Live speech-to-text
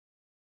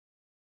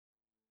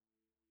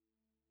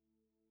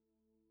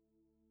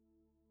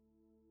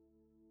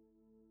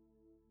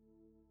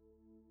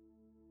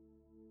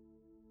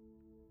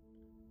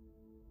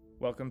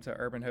Welcome to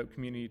Urban Hope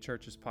Community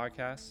Church's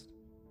podcast.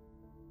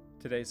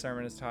 Today's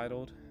sermon is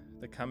titled,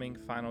 The Coming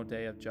Final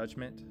Day of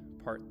Judgment,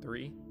 Part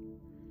 3,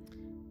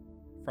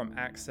 from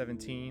Acts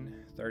 17,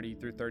 30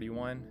 through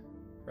 31,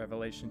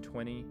 Revelation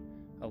 20,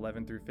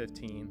 11 through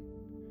 15,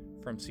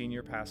 from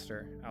Senior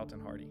Pastor Alton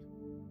Hardy.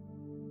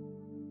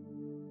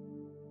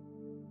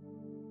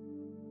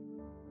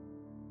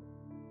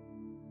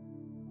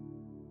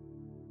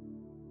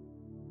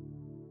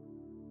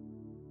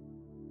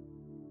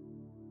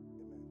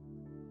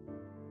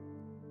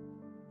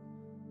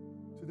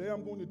 Today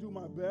I'm going to do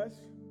my best,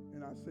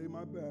 and I say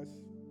my best,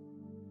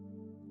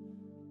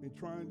 in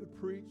trying to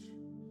preach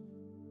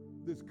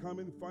this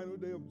coming final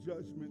day of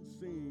judgment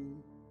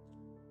scene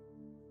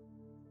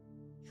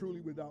truly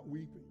without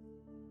weeping,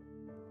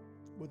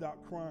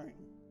 without crying,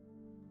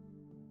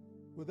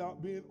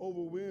 without being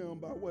overwhelmed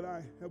by what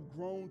I have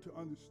grown to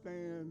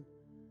understand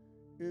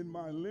in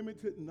my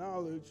limited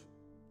knowledge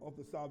of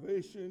the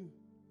salvation,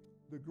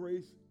 the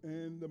grace,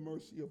 and the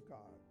mercy of God.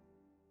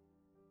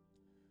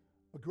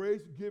 A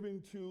grace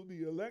given to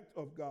the elect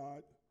of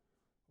God,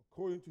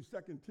 according to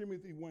 2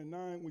 Timothy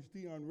 1:9, which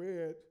Dion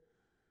read,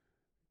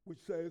 which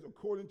says,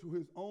 according to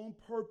his own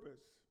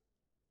purpose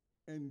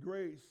and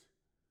grace,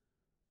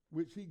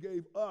 which he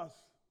gave us.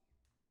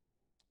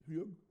 If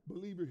you're a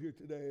believer here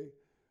today,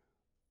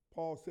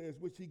 Paul says,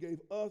 which he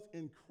gave us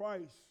in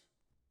Christ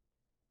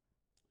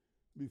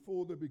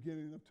before the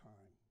beginning of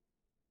time.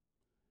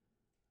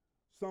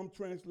 Some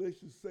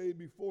translations say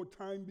before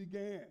time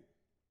began.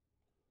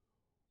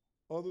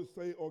 Others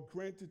say, or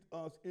granted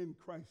us in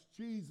Christ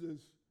Jesus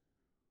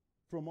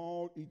from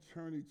all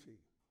eternity.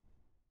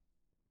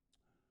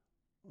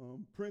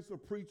 Prince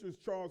of Preachers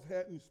Charles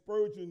Haddon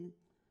Spurgeon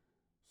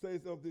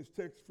says of this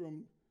text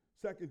from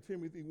 2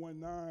 Timothy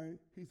 1:9,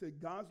 he said,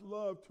 God's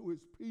love to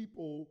his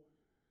people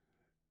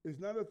is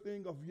not a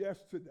thing of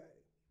yesterday.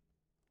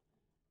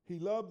 He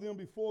loved them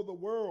before the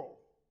world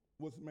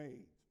was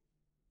made.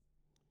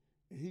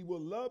 He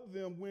will love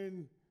them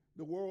when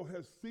the world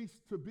has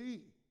ceased to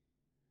be.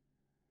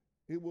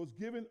 It was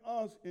given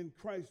us in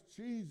Christ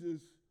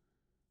Jesus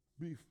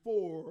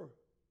before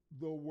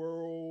the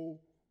world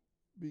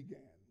began.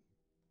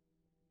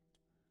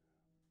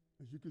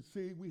 As you can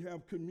see, we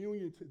have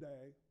communion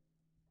today.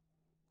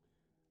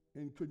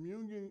 And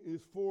communion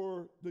is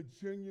for the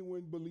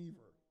genuine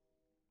believer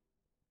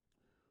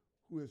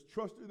who has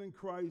trusted in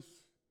Christ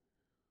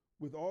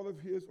with all of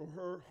his or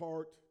her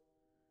heart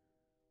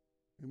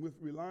and with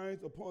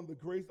reliance upon the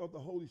grace of the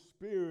Holy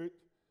Spirit,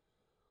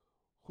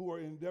 who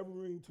are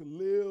endeavoring to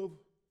live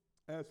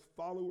as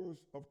followers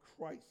of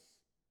Christ.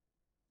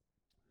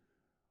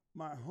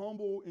 My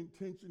humble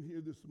intention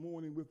here this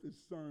morning with this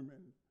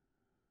sermon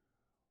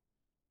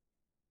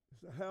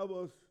is to have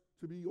us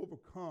to be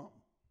overcome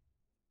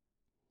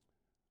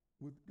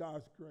with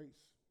God's grace,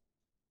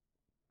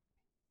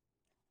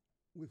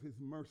 with his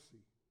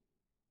mercy,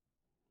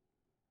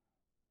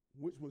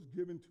 which was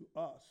given to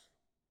us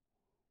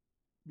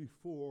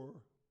before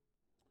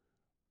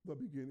the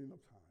beginning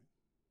of time.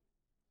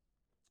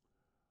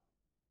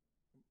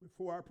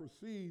 Before I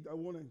proceed, I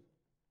want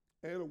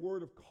to add a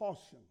word of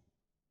caution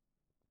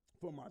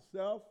for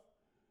myself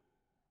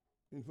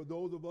and for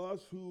those of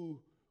us who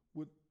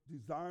would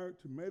desire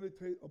to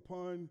meditate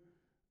upon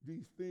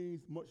these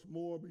things much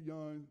more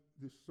beyond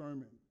this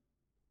sermon.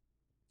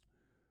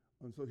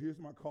 And so here's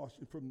my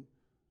caution from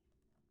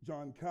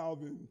John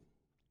Calvin,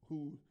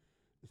 who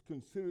is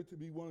considered to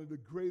be one of the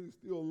greatest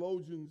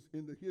theologians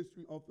in the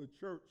history of the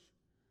church,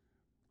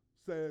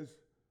 says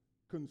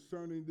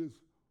concerning this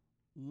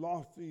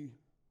lofty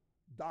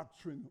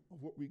doctrine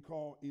of what we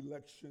call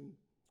election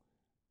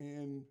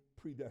and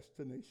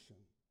predestination.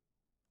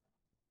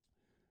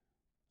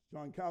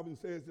 John Calvin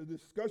says the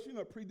discussion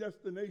of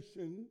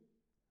predestination,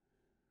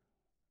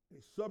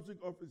 a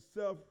subject of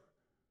itself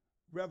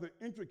rather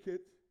intricate,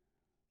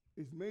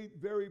 is made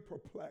very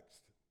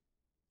perplexed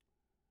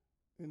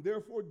and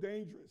therefore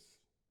dangerous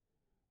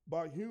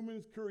by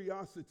humans'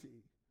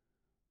 curiosity,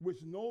 which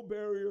no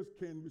barriers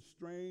can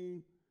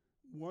restrain,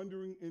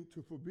 wandering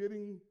into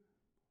forbidding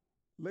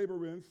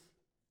labyrinths,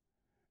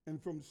 and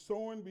from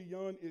soaring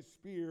beyond its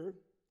sphere,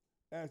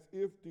 as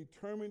if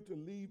determined to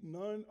leave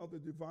none of the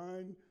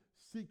divine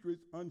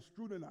secrets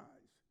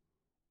unscrutinized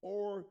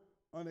or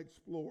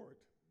unexplored.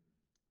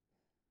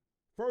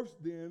 First,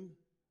 then,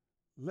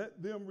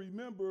 let them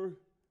remember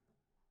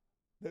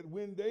that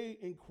when they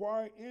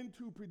inquire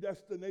into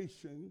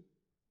predestination,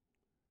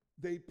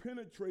 they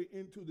penetrate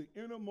into the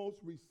innermost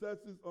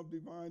recesses of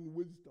divine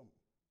wisdom,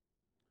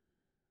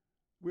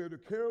 where the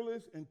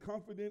careless and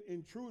confident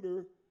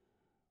intruder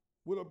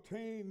will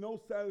obtain no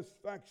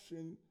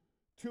satisfaction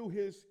to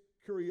his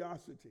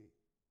curiosity.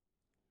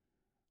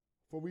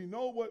 For we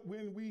know what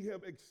when we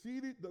have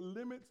exceeded the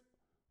limits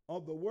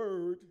of the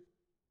word,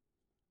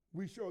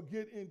 we shall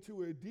get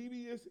into a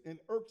devious and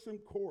irksome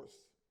course,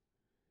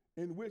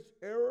 in which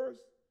errors,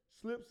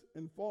 slips,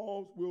 and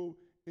falls will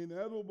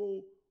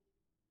inevitable,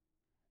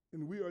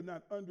 and we are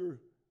not under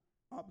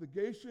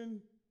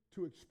obligation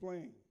to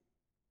explain.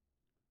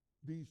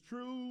 These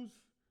truths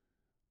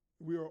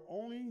we are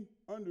only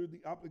under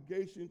the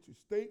obligation to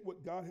state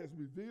what God has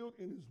revealed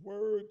in his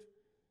word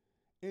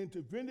and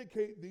to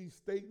vindicate these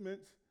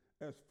statements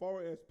as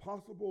far as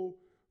possible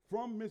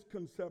from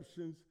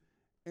misconceptions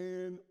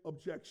and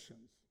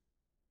objections.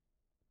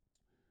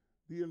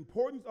 The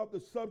importance of the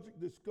subject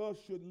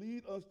discussed should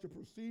lead us to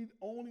proceed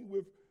only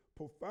with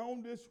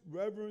profoundest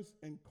reverence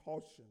and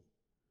caution.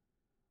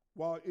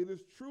 While it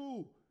is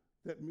true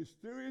that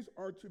mysteries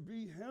are to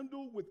be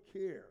handled with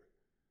care,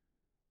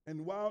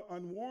 and while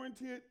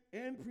unwarranted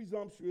and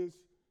presumptuous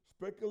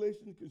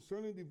speculation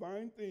concerning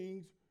divine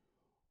things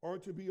are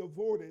to be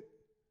avoided,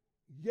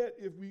 yet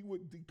if we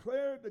would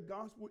declare the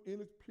gospel in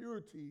its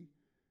purity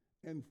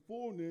and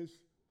fullness,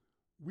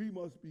 we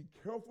must be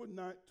careful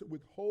not to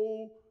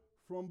withhold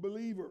from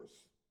believers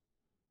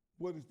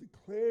what is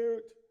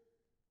declared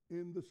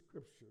in the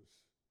scriptures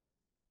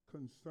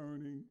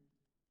concerning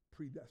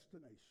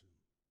predestination.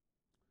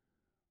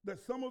 That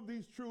some of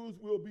these truths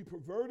will be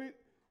perverted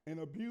and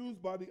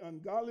abused by the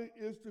ungodly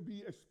is to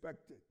be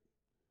expected.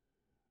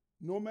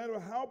 No matter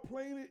how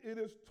plainly it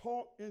is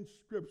taught in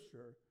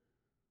Scripture,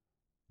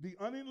 the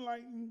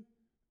unenlightened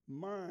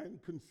mind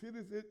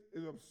considers it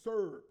as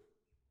absurd.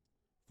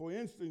 For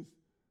instance,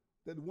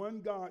 that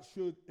one God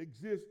should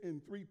exist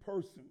in three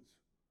persons,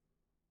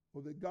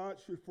 or that God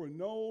should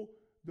foreknow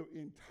the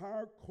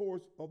entire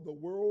course of the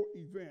world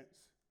events,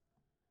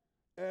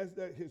 as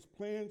that his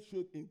plan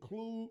should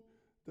include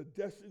the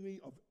destiny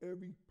of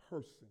every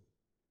person.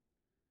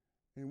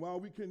 And while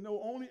we can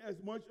know only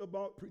as much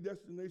about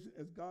predestination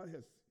as God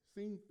has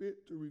seen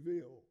fit to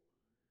reveal,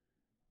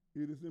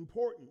 it is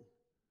important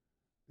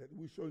that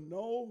we shall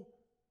know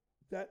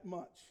that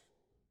much.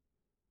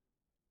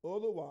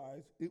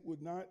 Otherwise, it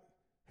would not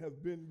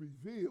have been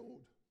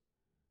revealed.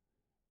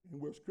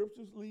 And where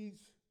scriptures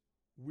leads,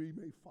 we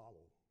may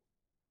follow.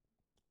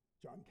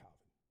 John Calvin.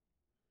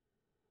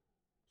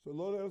 So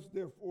let us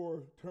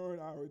therefore turn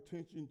our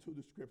attention to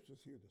the scriptures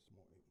here this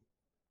morning.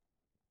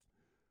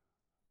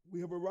 We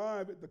have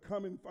arrived at the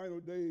coming final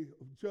day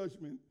of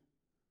judgment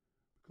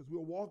because we're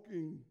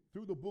walking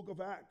through the book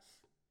of Acts.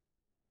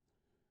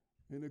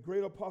 And the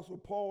great apostle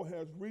Paul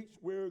has reached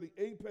where the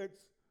apex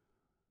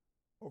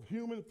of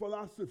human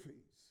philosophies,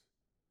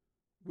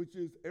 which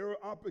is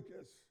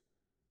Areopagus,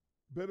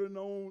 better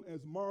known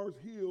as Mars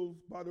Hills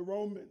by the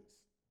Romans.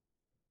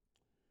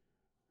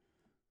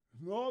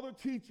 No other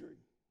teaching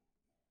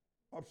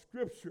of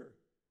Scripture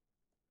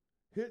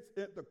hits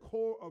at the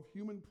core of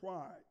human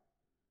pride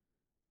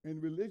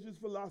and religious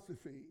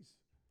philosophies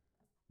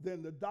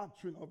than the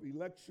doctrine of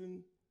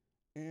election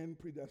and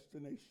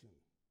predestination.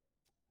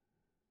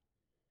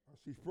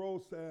 R.C.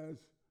 Sproul says,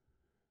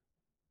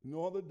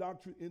 no other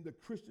doctrine in the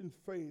Christian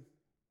faith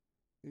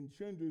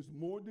engenders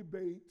more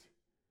debate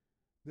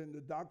than the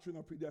doctrine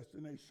of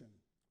predestination.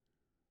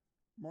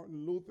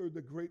 Martin Luther,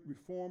 the great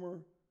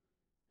reformer,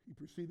 he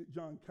preceded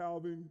John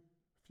Calvin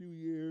a few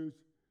years.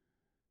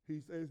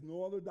 He says,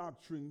 no other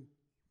doctrine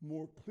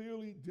more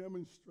clearly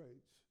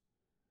demonstrates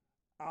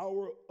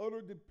our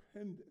utter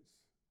dependence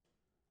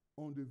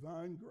on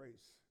divine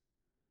grace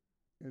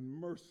and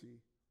mercy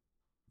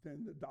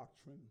than the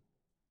doctrine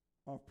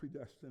of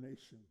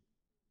predestination.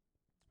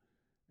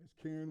 As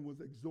Karen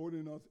was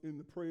exhorting us in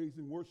the praise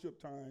and worship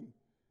time,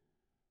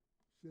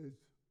 she says,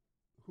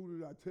 who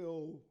did I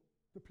tell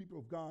the people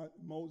of God?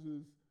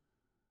 Moses.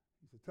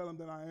 He said, tell them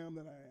that I am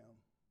that I am.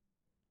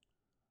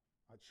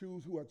 I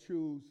choose who I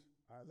choose.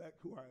 I elect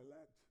who I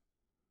elect.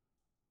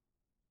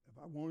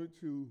 If I wanted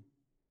to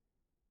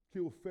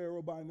kill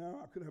Pharaoh by now,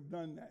 I could have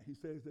done that. He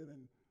says that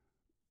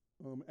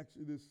in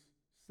Exodus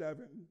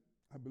 7,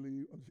 I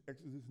believe,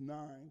 Exodus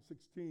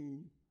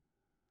 9:16,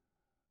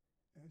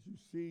 as you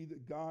see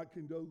that God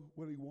can do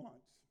what he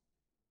wants.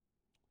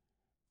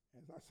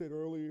 As I said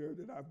earlier,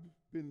 that I've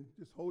been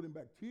just holding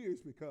back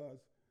tears because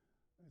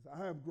as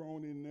I have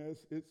grown in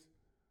this,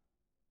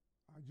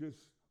 I'm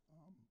just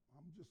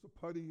a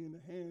putty in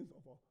the hands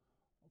of a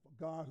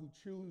God who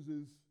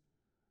chooses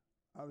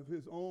out of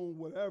his own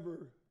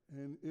whatever,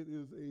 and it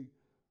is a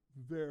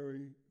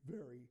very,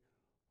 very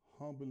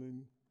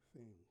humbling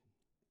thing.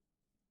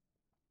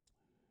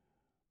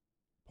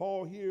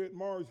 Paul here at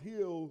Mars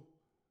Hill,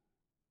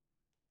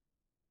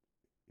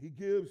 he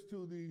gives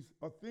to these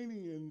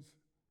Athenians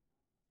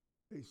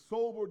a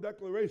sober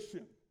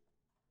declaration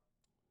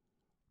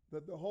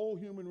that the whole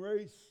human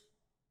race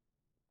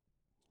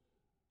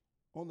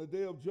on the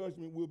day of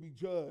judgment will be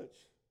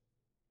judged,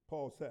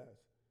 Paul says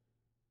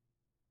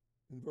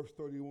in verse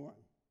 31,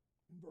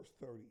 in verse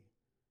 30.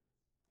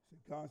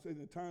 God says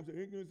in the times of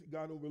ignorance,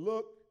 God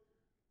overlooked,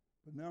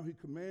 but now he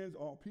commands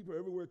all people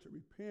everywhere to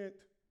repent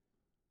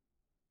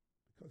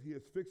because he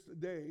has fixed a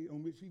day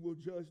on which he will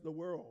judge the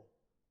world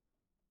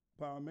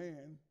by a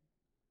man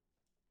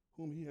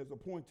whom he has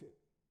appointed.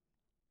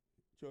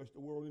 Judge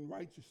the world in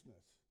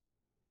righteousness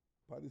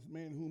by this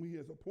man whom he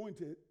has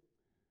appointed.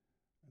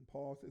 And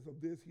Paul says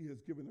of this he has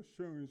given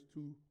assurance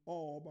to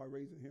all by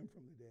raising him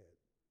from the dead.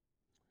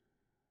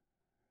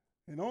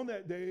 And on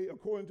that day,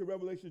 according to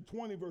Revelation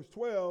 20, verse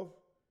 12,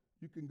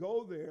 you can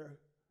go there.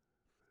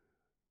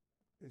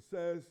 It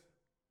says,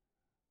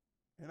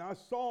 And I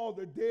saw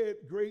the dead,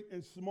 great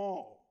and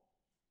small,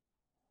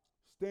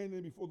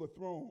 standing before the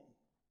throne.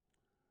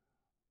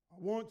 I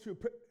want to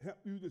help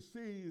you to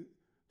see,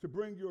 to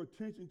bring your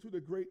attention to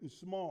the great and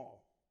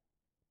small.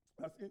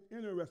 That's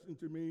interesting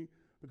to me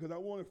because I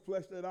want to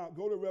flesh that out.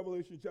 Go to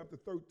Revelation chapter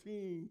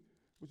 13,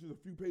 which is a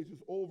few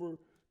pages over,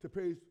 to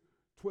page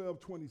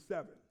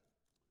 1227.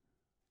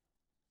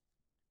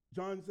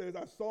 John says,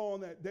 I saw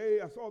on that day,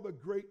 I saw the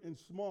great and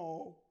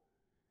small.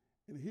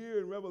 And here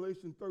in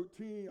Revelation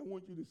 13, I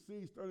want you to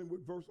see, starting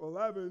with verse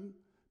 11,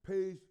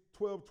 page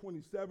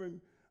 1227,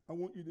 I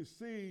want you to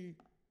see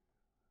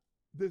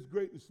this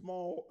great and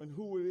small and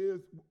who it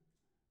is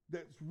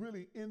that's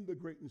really in the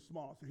great and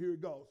small. So here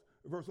it goes,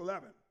 verse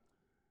 11.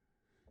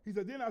 He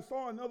said, then I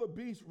saw another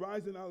beast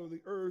rising out of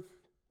the earth,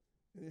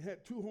 and it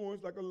had two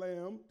horns like a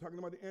lamb, talking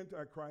about the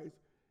Antichrist,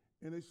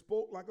 and it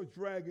spoke like a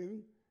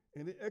dragon,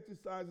 and it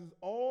exercises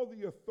all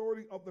the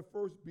authority of the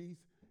first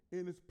beast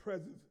in its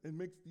presence, and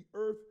makes the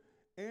earth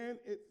and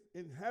its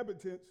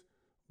inhabitants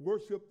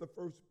worship the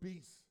first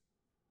beast,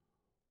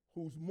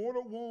 whose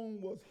mortal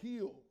wound was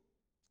healed.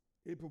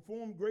 It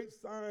performed great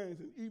signs,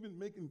 and even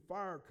making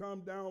fire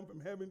come down from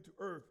heaven to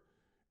earth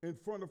in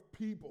front of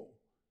people.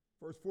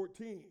 Verse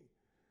 14.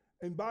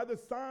 And by the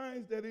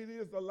signs that it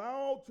is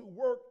allowed to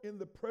work in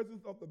the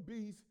presence of the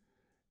beast,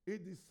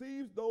 it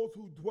deceives those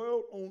who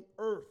dwell on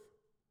earth,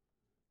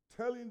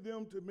 telling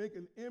them to make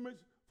an image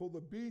for the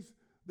beast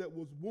that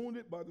was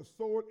wounded by the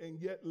sword and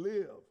yet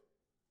live.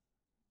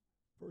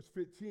 Verse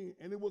 15.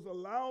 And it was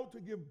allowed to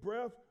give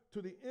breath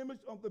to the image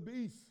of the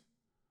beast,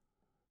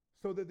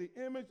 so that the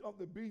image of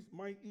the beast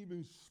might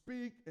even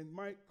speak and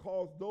might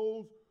cause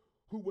those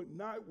who would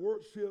not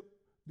worship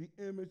the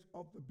image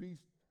of the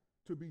beast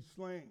to be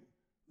slain.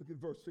 Look at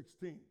verse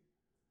 16.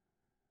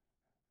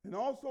 And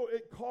also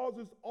it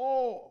causes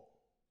all,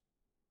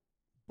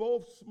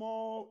 both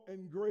small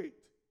and great,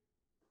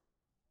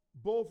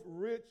 both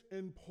rich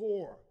and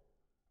poor.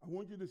 I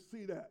want you to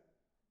see that.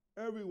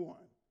 Everyone,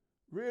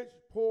 rich,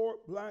 poor,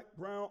 black,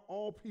 brown,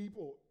 all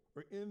people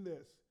are in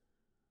this.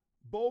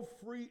 Both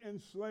free and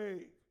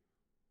slave,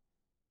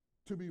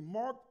 to be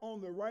marked on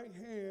the right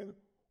hand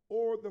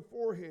or the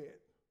forehead,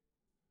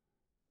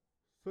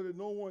 so that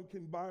no one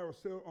can buy or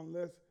sell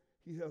unless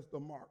he has the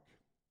mark.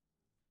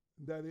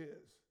 That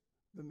is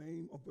the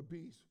name of the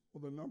beast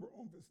or the number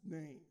on his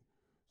name.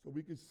 So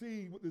we can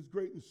see with this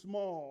great and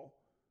small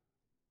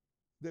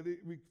that it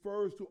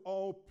refers to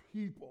all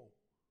people.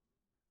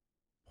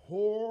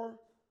 Poor,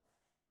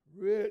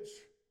 rich,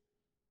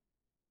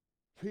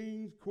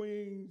 kings,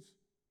 queens,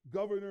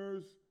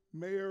 governors,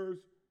 mayors,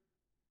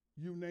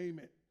 you name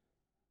it.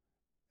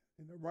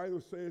 And the writer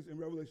says in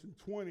Revelation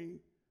 20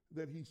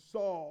 that he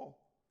saw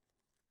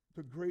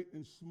the great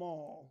and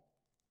small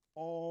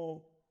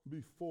all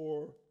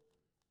before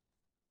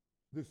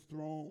this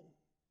throne.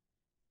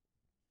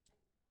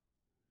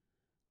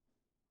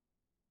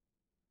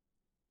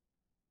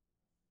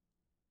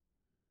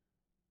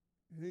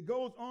 And he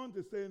goes on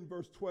to say in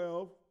verse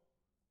 12,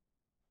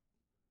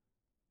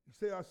 he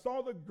said, I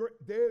saw the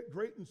dead,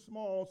 great and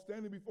small,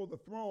 standing before the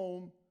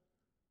throne,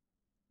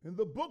 and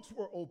the books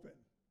were open.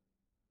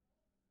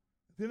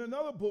 Then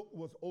another book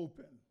was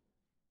open,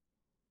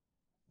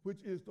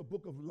 which is the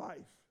book of life.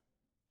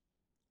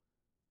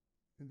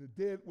 And the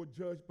dead were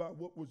judged by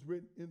what was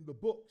written in the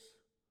books,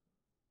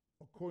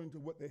 according to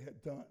what they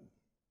had done.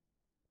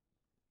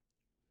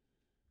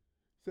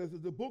 It says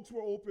that the books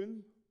were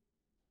open,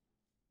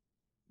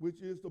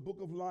 which is the book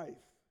of life.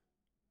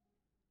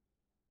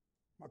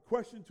 My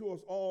question to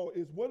us all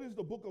is, what is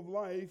the book of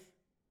life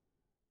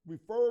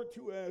referred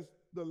to as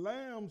the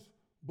Lamb's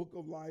book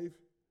of life,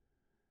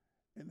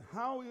 and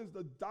how is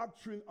the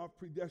doctrine of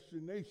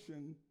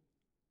predestination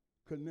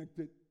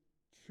connected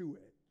to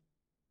it?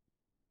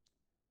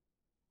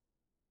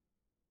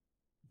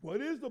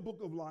 What is the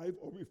book of life,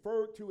 or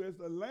referred to as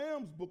the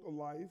Lamb's book of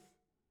life,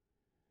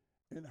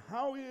 and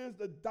how is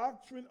the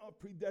doctrine of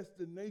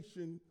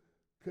predestination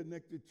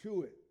connected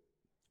to it?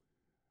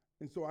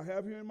 And so I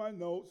have here in my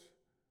notes,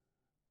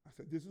 I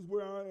said, this is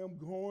where I am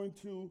going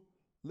to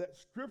let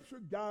Scripture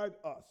guide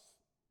us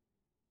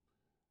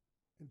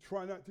and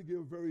try not to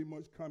give very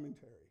much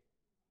commentary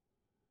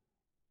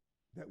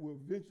that will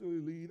eventually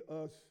lead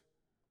us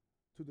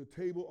to the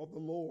table of the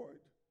Lord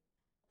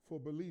for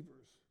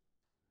believers.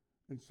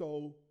 And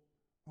so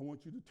I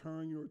want you to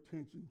turn your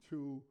attention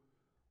to,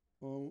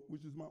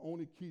 which is my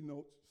only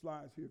keynote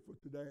slides here for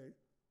today,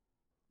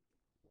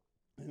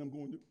 and I'm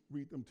going to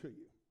read them to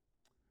you.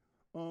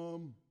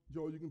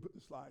 Joel, you can put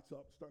the slides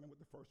up, starting with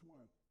the first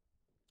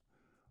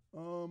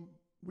one.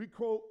 We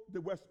quote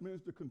the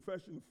Westminster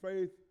Confession of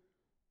Faith.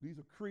 These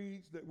are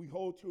creeds that we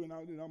hold to in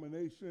our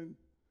denomination,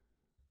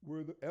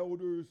 where the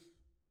elders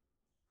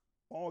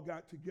all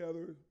got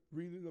together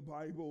reading the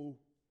Bible,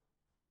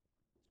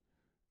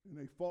 and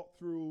they fought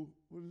through,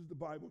 what does the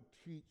Bible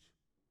teach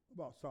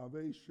about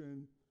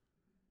salvation,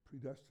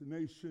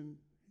 predestination,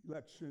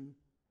 election,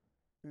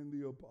 and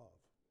the above.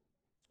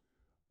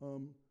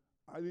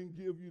 I didn't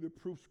give you the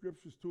proof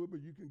scriptures to it,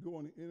 but you can go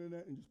on the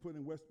internet and just put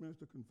in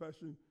Westminster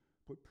Confession,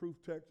 put proof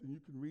text, and you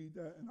can read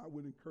that, and I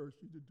would encourage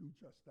you to do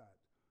just that.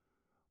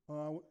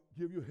 I'll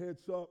give you a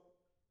heads up.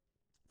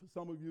 For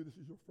some of you, this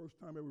is your first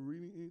time ever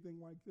reading anything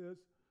like this,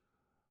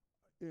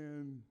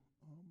 and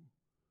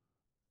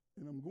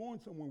I'm going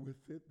somewhere with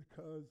it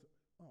because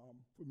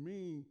for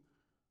me,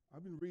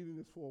 I've been reading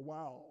this for a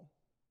while.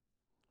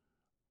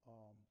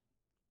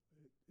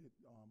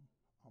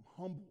 I'm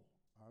humble.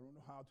 I don't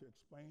know how to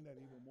explain that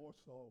even more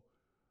so.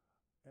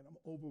 And I'm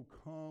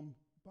overcome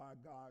by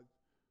God's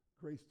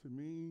grace to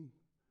me.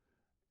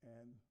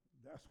 And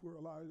that's where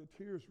a lot of the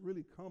tears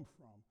really come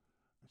from.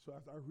 And so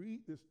as I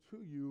read this to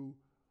you,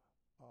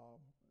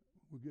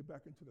 we'll get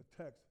back into the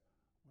text.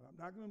 But I'm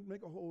not going to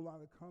make a whole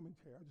lot of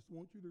commentary. I just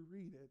want you to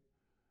read it.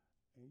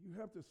 And you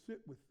have to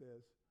sit with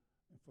this.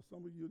 And for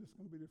some of you, this is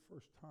going to be the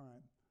first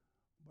time.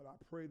 But I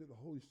pray that the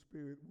Holy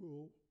Spirit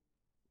will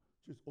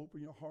just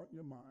open your heart and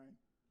your mind.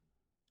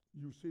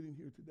 You're sitting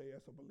here today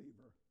as a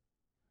believer.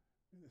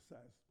 And it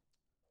says,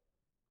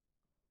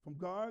 from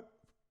God,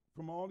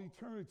 from all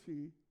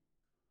eternity,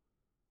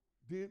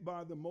 did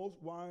by the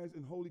most wise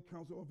and holy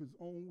counsel of his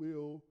own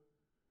will,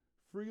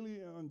 freely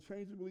and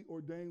unchangeably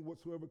ordain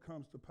whatsoever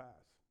comes to pass.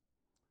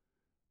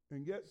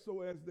 And yet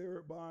so as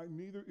thereby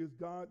neither is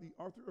God the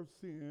author of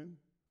sin,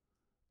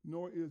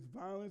 nor is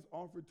violence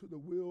offered to the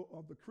will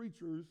of the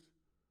creatures,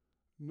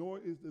 nor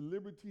is the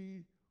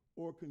liberty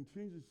or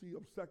contingency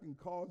of second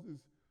causes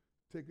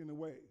taken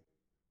away.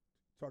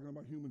 Talking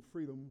about human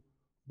freedom,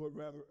 but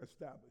rather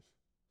established.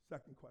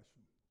 Second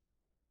question.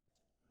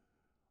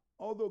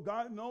 Although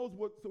God knows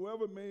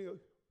whatsoever may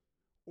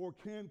or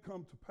can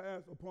come to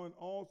pass upon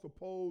all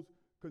supposed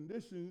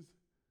conditions,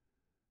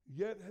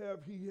 yet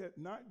he had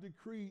not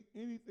decreed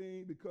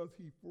anything because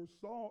he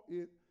foresaw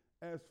it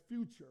as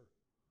future,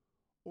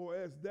 or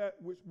as that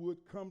which would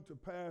come to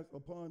pass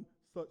upon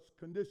such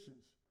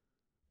conditions.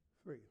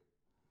 3.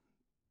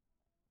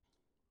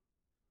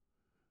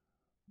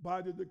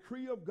 By the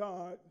decree of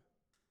God,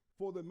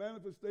 for the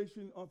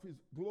manifestation of his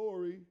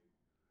glory,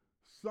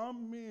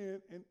 some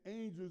men and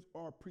angels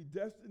are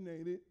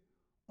predestinated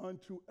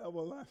unto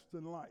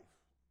everlasting life,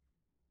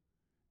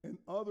 and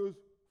others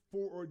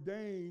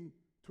foreordained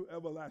to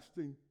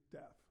everlasting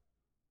death.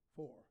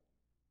 4.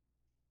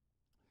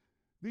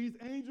 These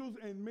angels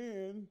and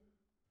men,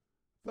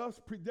 thus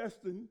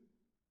predestined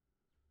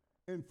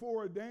and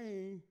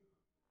foreordained,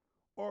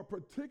 are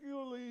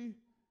particularly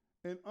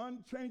and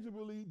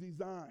unchangeably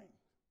designed,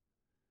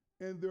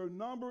 and their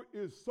number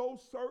is so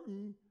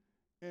certain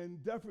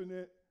and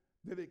definite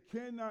that it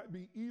cannot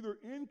be either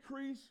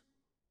increased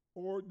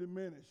or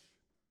diminished.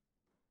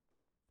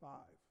 5.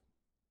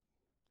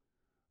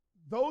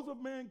 Those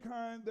of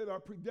mankind that are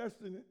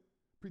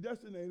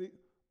predestinated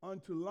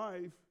unto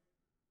life,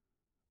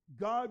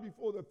 God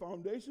before the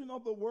foundation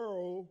of the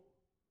world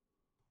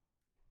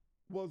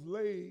was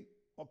laid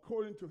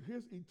according to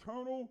his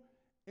eternal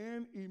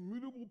and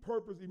immutable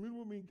purpose,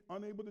 immutable means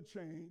unable to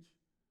change,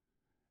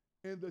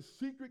 and the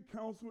secret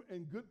counsel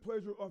and good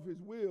pleasure of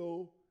his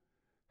will,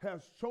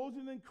 has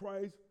chosen in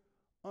Christ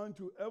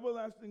unto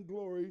everlasting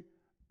glory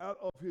out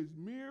of his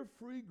mere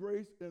free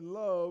grace and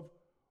love,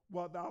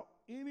 without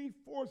any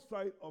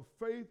foresight of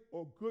faith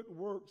or good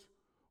works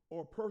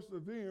or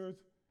perseverance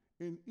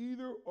in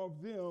either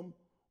of them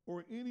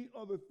or any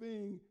other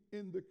thing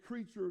in the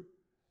creature,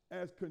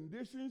 as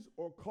conditions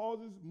or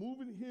causes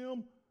moving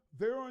him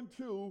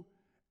thereunto,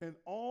 and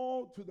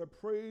all to the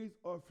praise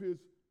of his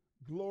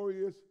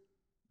glorious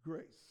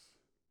grace.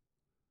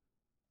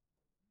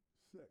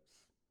 6.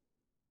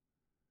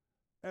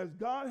 As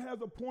God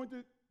has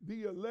appointed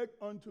the elect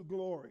unto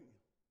glory,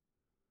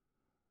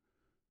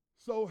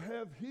 so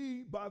hath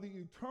he, by the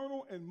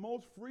eternal and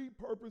most free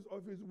purpose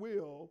of his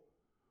will,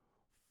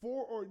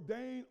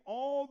 foreordained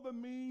all the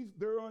means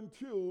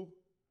thereunto,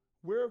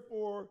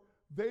 wherefore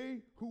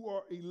they who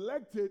are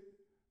elected,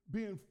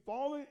 being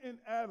fallen in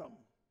Adam,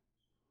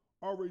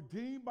 are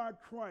redeemed by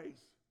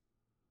Christ,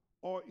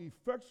 are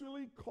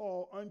effectually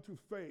called unto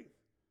faith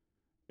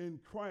in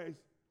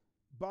Christ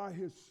by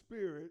his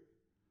Spirit,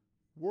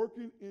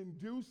 working in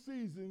due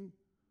season,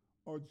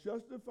 are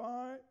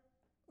justified,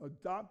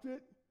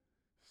 adopted,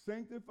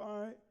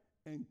 sanctified,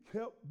 and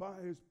kept by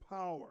his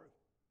power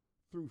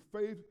through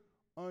faith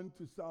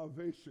unto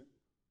salvation.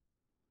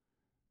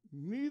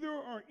 Neither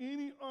are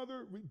any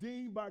other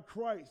redeemed by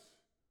Christ,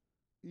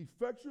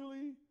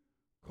 effectually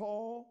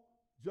called,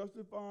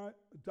 justified,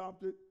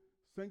 adopted,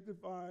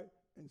 sanctified,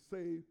 and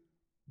saved,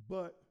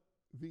 but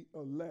the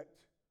elect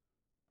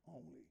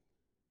only.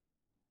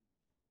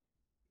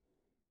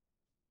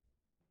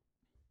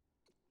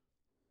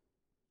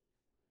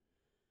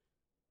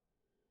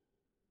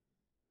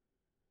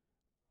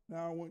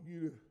 Now I want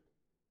you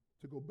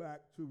to go back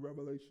to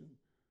Revelation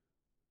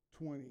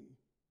 20.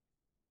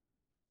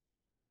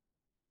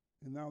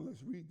 And now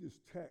let's read this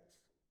text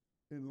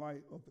in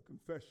light of the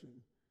confession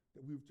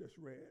that we've just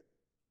read.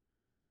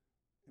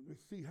 And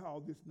let's see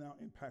how this now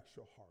impacts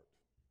your heart.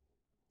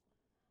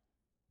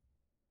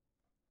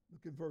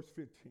 Look at verse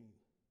 15.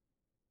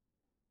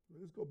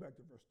 Let's go back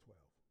to verse 12.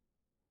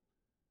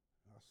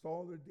 And I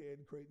saw the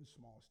dead, great and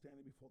small,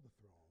 standing before the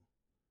throne.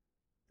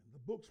 And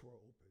The books were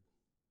open.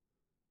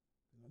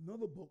 And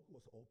another book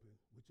was open,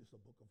 which is the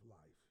book of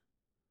life.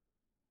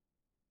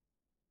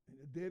 And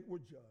the dead were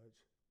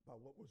judged by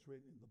what was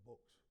written in the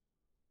books,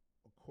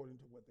 according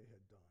to what they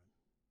had done.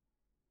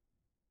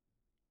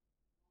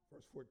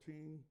 Verse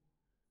 14,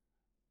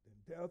 then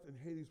death and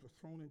Hades were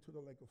thrown into the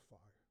lake of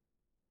fire.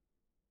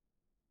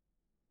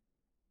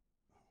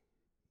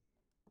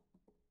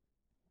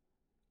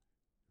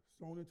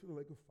 Thrown into the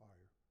lake of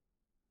fire.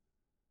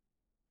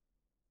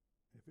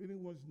 If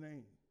anyone's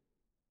name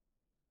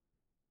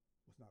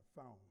was not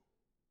found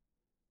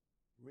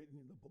written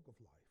in the book of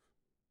life,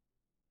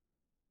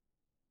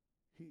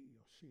 he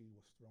or she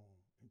was thrown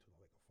into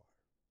the lake of fire.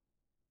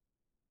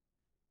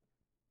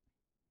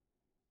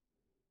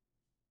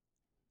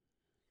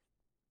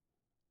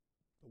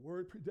 The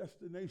word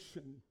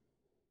predestination,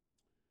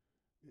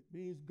 it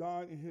means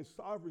God in his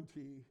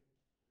sovereignty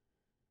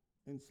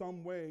in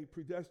some way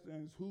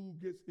predestines who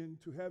gets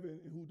into heaven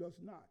and who does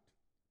not.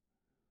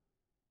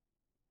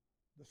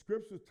 The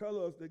scriptures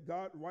tell us that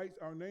God writes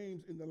our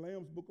names in the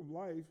Lamb's book of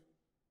life.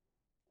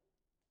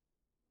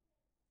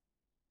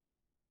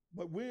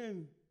 But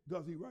when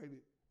does he write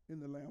it in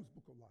the Lamb's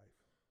book of life?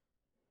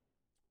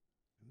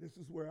 And this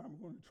is where I'm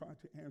going to try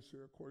to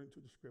answer according to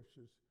the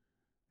scriptures.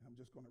 And I'm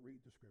just going to read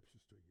the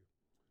scriptures to you.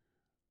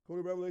 Go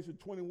to Revelation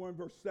 21,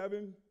 verse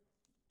 7,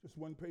 just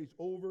one page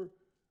over.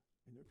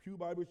 And the Pew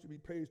Bible should be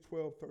page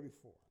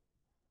 1234.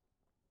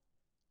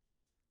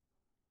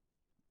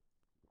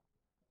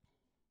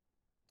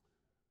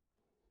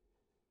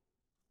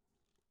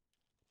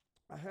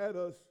 I had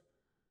us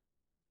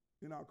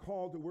in our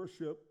call to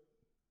worship.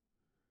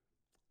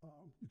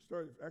 You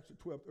started actually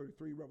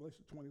 1233,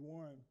 Revelation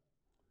 21.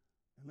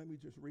 And let me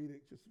just read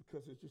it just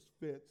because it just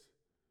fits.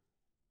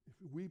 If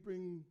you're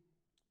weeping,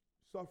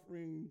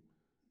 suffering,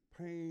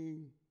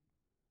 pain,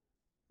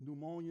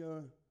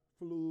 pneumonia,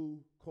 flu,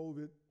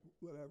 COVID,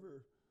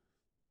 whatever,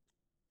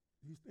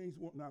 these things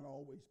will not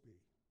always be.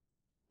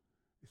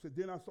 He said,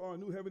 then I saw a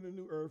new heaven and a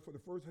new earth, for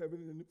the first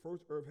heaven and the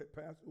first earth had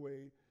passed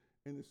away,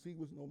 and the sea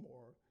was no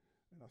more.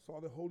 And I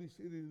saw the holy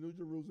city, the New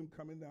Jerusalem,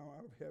 coming down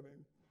out of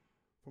heaven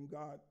from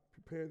God,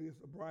 prepared as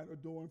a bride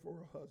adorned for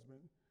her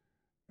husband.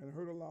 And I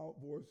heard a loud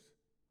voice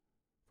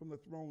from the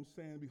throne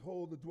saying,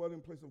 behold, the dwelling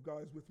place of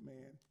God is with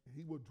man, and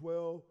he will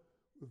dwell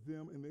with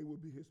them, and they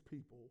will be his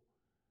people,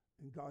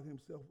 and God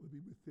himself will be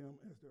with them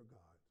as their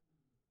God.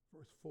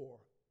 Verse 4,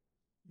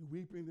 you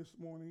weeping this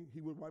morning,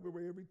 he will wipe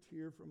away every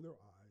tear from their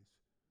eyes,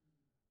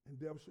 and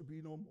death shall be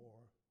no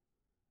more.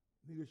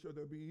 Neither shall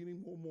there be any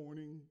more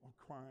mourning or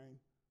crying,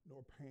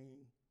 nor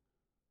pain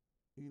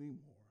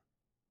anymore,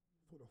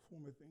 for the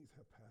former things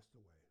have passed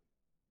away.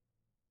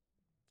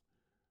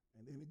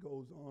 And then it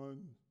goes on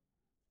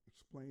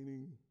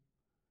explaining,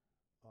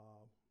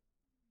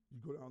 you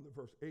go down to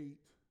verse 8,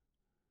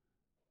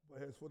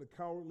 but as for the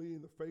cowardly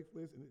and the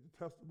faithless and the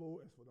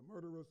detestable, as for the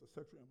murderers, the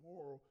sexually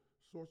immoral,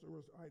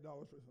 sorcerers,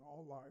 idolaters, and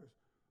all liars,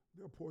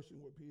 their portion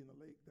will be in the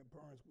lake that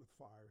burns with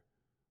fire,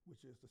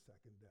 which is the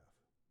second death.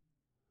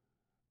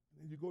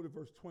 And then you go to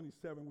verse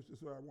 27, which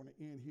is where I want to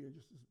end here,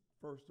 just as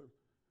first.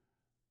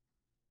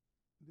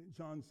 Then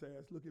John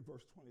says, look at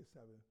verse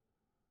 27.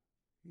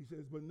 He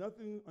says, but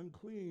nothing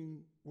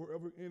unclean will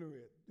ever enter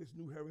it, this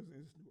new heavens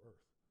and this new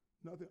earth.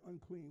 Nothing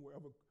unclean will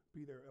ever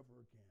be there ever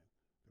again.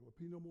 There will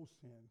be no more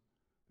sin.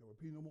 There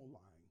will be no more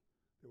lying.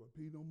 There will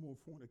be no more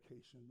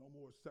fornication, no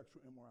more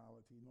sexual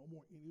immorality, no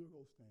more any of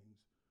those things.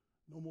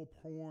 No more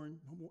porn,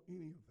 no more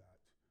any of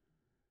that.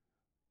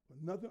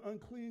 But nothing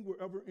unclean will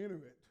ever enter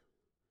it,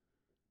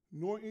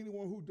 nor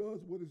anyone who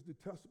does what is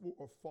detestable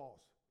or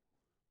false.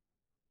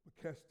 But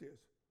catch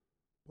this,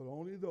 but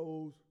only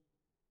those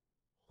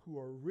who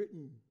are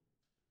written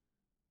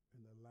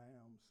in the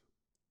Lamb's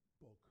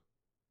book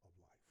of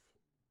life.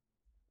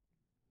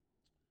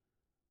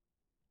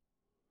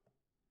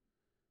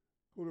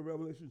 Go to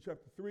Revelation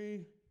chapter 3,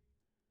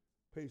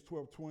 page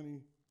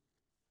 1220.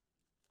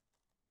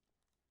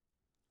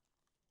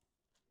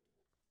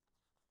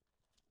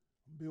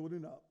 I'm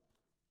building up.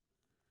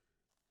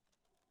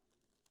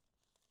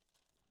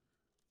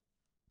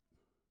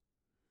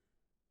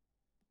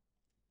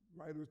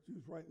 Writer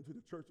is writing to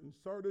the church in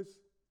Sardis,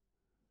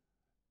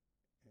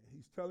 and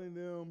he's telling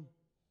them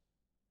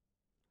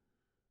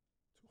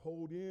to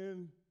hold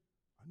in.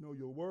 I know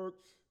your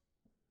works.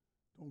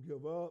 Don't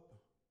give up.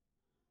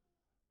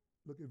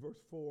 Look at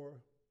verse 4.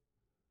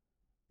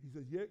 He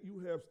says, yet you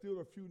have still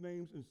a few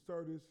names in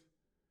Sardis,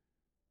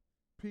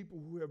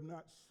 people who have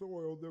not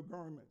soiled their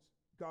garments.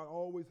 God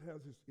always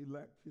has his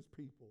elect, his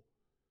people,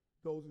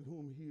 those in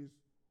whom he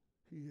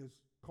has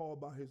called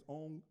by his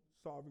own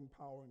sovereign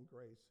power and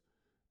grace.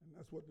 And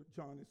that's what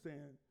John is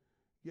saying.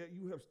 Yet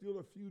you have still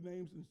a few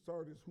names in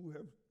Sardis who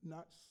have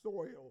not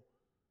soiled,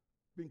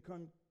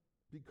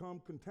 become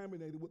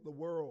contaminated with the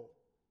world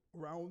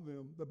around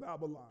them, the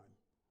Babylon.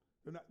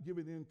 They're not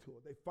giving in to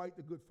it. They fight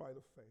the good fight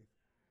of faith.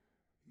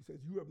 He says,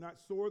 you have not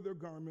soiled their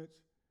garments,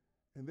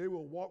 and they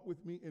will walk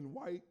with me in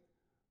white,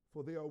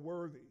 for they are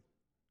worthy.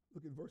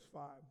 Look at verse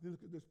 5.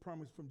 Look at this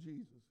promise from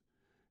Jesus.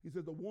 He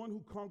said, the one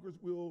who conquers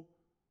will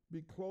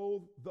be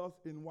clothed thus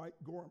in white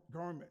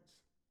garments.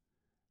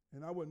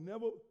 And I will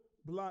never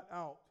blot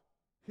out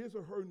his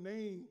or her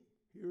name,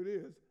 here it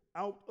is,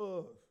 out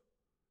of.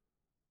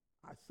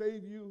 I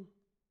save you,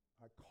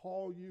 I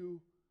call you,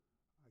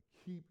 I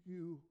keep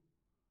you,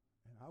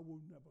 and I will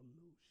never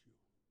lose you.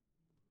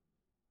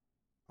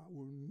 I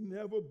will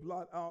never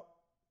blot out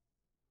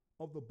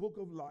of the book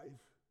of life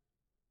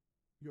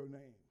your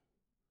name.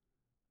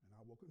 And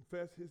I will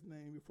confess his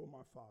name before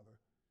my Father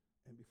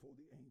and before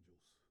the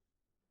angels.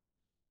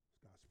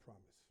 It's God's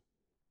promise.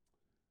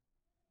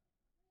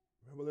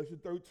 Revelation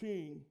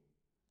 13,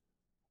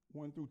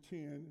 1 through 10,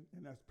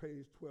 and that's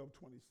page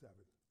 1227.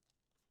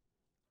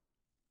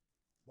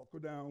 Buckle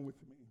down with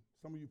me.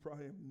 Some of you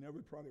probably have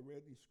never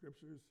read these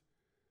scriptures.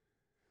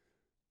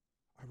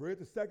 I read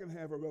the second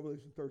half of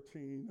Revelation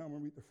 13. Now I'm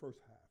going to read the first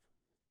half.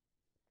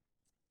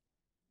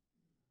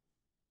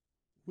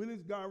 When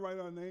does God write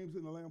our names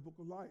in the Lamb Book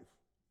of Life?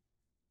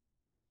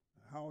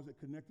 How is it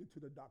connected to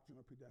the doctrine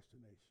of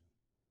predestination?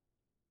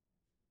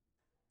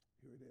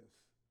 Here it is.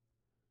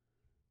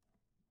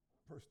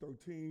 Verse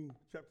 13,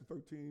 chapter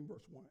 13,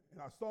 verse 1.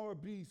 And I saw a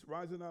beast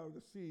rising out of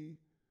the sea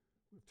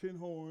with 10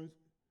 horns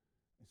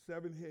and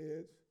 7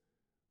 heads,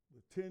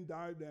 with 10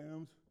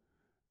 diadems,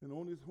 and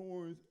on his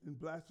horns and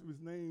blasphemous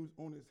names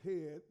on his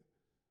head.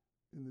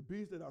 And the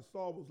beast that I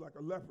saw was like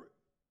a leopard.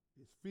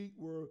 His feet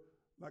were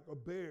like a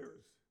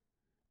bear's,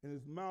 and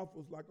his mouth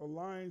was like a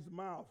lion's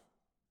mouth.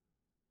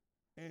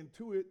 And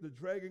to it the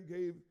dragon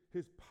gave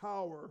his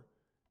power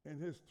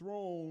and his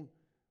throne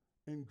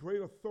and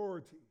great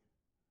authority.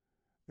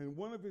 And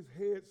one of his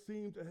heads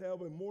seemed to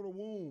have a mortal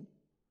wound,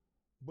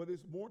 but his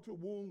mortal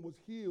wound was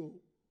healed.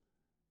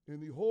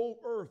 And the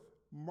whole earth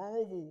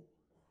marveled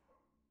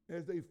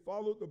as they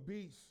followed the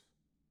beast.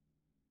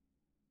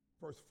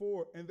 Verse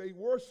 4, and they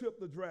worshiped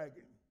the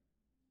dragon.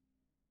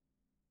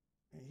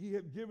 And he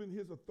had given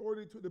his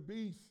authority to the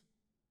beast,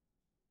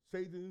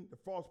 Satan, the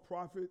false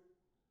prophet,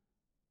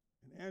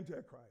 and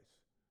Antichrist.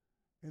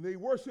 And they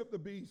worshiped the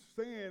beast,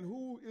 saying,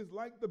 who is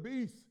like the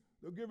beast?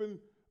 They're giving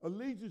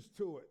allegiance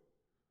to it.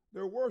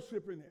 They're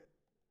worshiping it.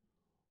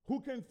 Who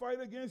can fight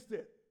against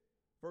it?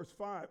 Verse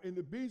 5, and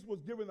the beast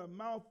was given a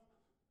mouth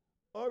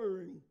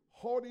uttering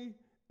haughty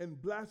and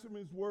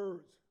blasphemous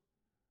words.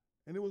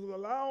 And it was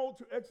allowed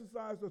to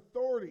exercise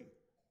authority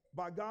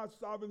by God's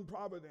sovereign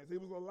providence.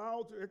 It was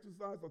allowed to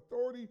exercise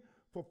authority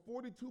for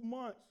 42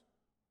 months,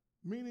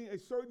 meaning a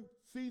certain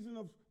season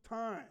of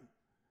time.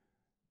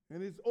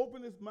 And it's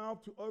opened its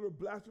mouth to utter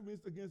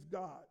blasphemies against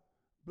God,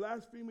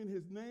 blaspheming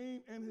his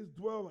name and his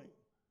dwelling.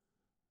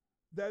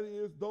 That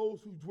is, those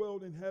who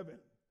dwelled in heaven.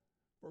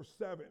 Verse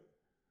 7.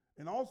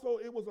 And also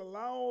it was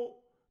allowed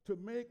to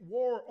make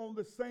war on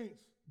the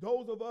saints,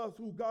 those of us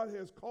who God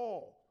has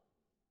called,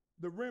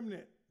 the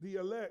remnant, the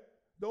elect,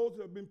 those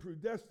who have been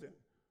predestined,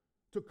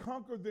 to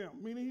conquer them,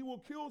 meaning he will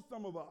kill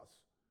some of us.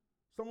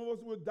 Some of us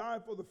will die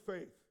for the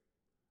faith.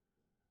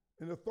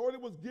 And authority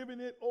was given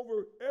it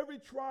over every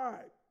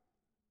tribe,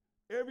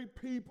 every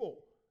people,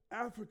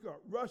 Africa,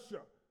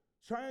 Russia,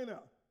 China,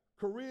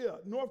 Korea,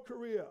 North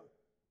Korea,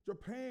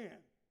 Japan,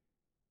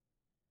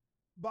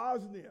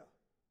 Bosnia,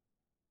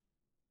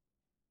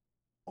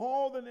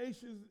 all the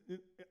nations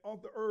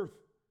of the earth.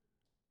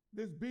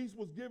 This beast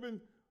was given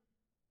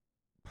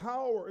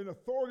power and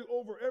authority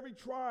over every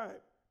tribe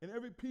and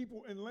every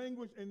people and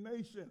language and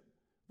nation.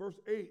 Verse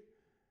 8,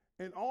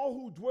 and all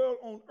who dwell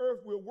on earth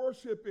will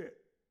worship it.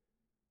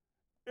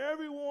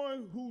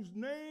 Everyone whose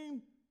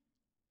name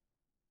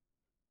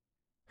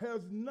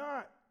has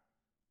not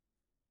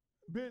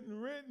been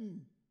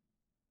written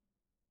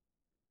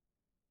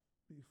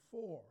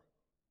before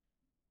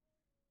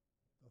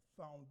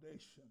the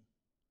foundation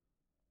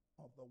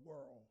of the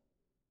world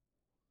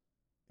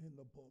in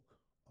the book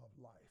of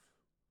life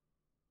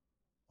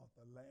of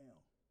the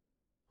Lamb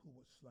who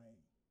was slain.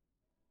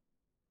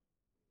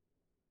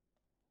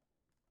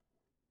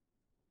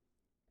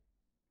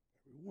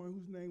 Everyone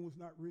whose name was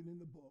not written in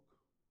the book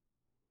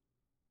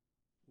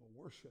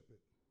will worship it.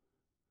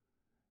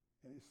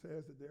 And it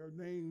says that their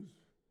names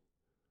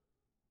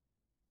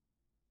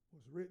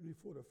was written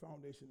before the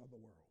foundation of the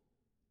world.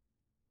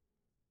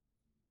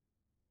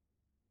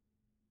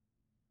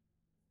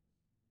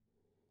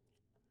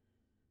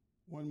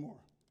 One more.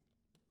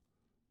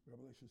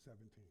 Revelation 17.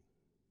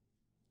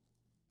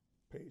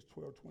 Page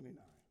 1229.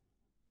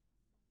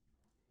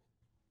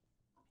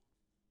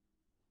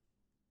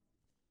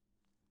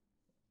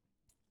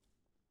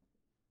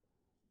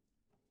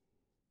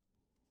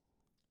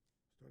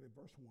 Start at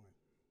verse 1.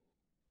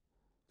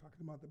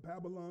 Talking about the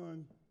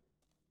Babylon,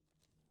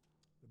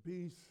 the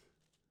beast,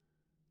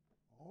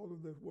 all of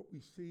what we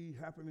see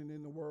happening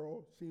in the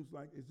world seems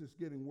like it's just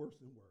getting worse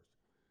and worse.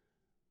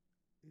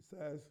 It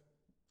says,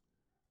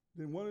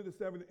 then one of the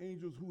 7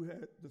 angels who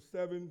had the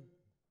 7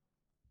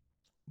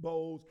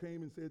 bowls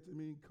came and said to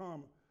me,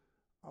 come,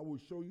 I will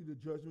show you the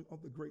judgment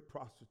of the great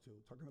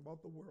prostitute, talking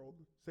about the world,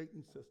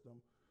 Satan's system,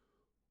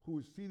 who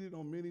is seated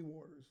on many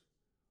waters,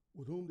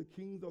 with whom the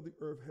kings of the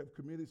earth have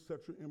committed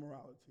sexual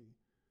immorality,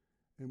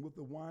 and with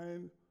the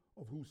wine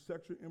of whose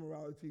sexual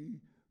immorality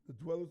The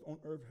dwellers on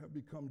earth have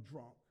become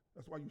drunk.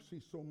 That's why you see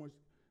so much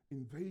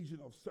invasion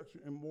of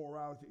sexual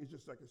immorality. It's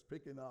just like it's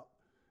picking up.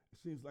 It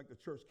seems like the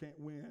church can't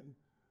win.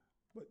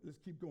 But let's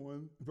keep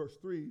going. Verse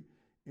 3,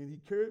 and he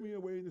carried me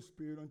away in the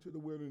spirit unto the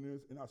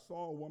wilderness, and I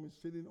saw a woman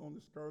sitting on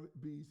the scarlet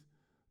beast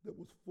that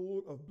was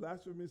full of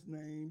blasphemous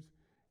names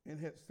and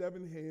had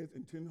 7 heads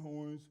and 10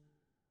 horns.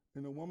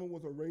 And the woman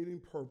was arrayed in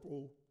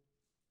purple,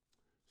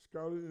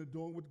 scarlet, and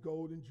adorned with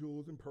gold and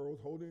jewels and pearls,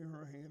 holding in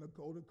her hand a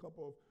golden cup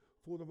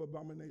full of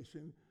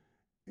abomination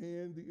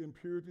and the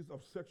impurities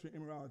of sexual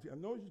immorality. I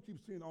know you keep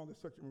seeing all the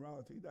sexual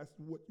immorality. That's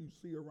what you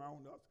see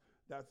around us.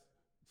 That's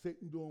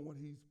Satan doing what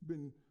he's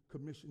been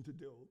commissioned to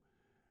do.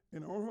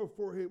 And on her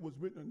forehead was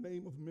written a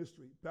name of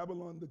mystery,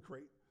 Babylon the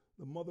Great,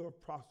 the mother of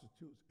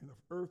prostitutes and of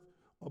earth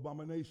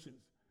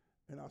abominations.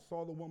 And I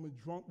saw the woman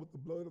drunk with the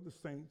blood of the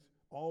saints,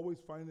 always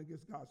fighting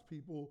against God's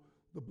people,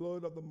 the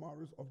blood of the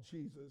martyrs of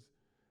Jesus.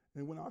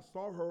 And when I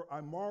saw her,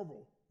 I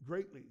marveled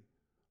greatly.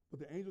 But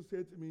the angel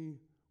said to me,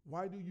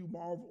 why do you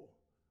marvel?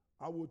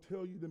 I will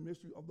tell you the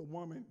mystery of the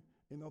woman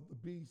and of the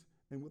beast,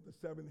 and with the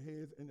 7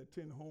 heads and the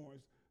 10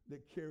 horns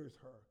that carries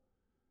her.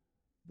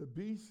 The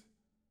beast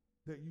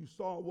that you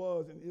saw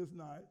was and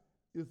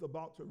is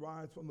about to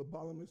rise from the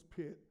bottomless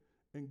pit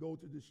and go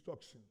to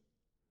destruction.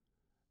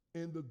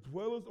 And the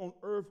dwellers on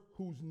earth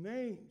whose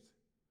names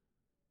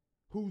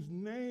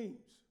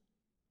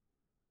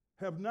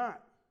have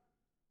not,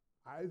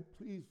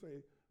 please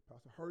say,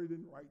 Pastor Hurley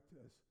didn't write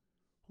this,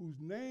 whose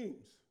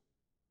names,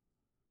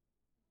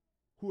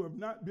 who have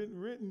not been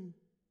written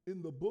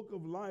in the book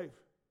of life.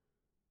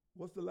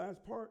 What's the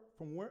last part?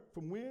 From where?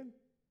 From when?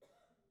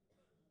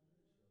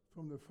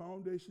 From the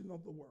foundation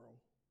of the world,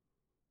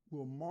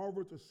 will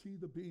marvel to see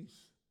the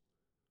beast,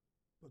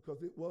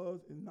 because it was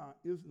and not,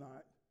 is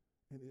not,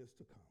 and is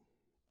to come.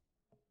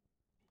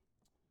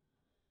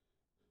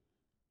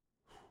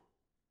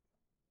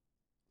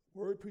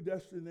 Word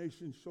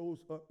predestination shows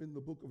up in the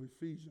book of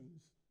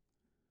Ephesians.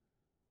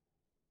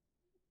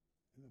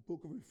 And the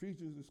book of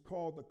Ephesians is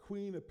called the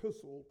Queen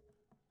Epistle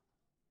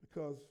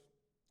because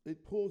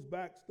it pulls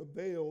back the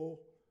veil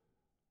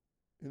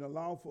and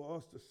allows for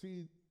us to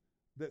see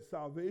that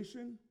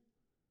salvation,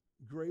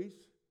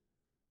 grace,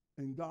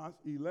 and God's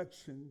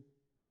election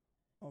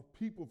of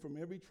people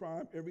from every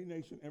tribe, every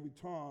nation, every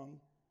tongue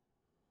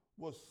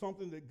was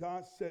something that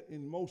God set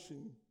in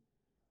motion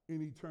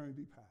in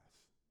eternity past.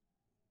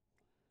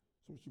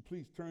 So would you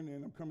please turn there,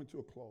 and I'm coming to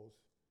a close.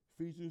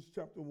 Ephesians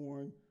chapter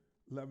 1,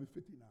 11:59.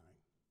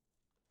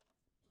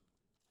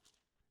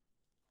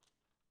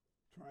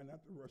 Try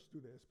not to rush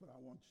through this, but I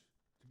want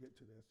you to get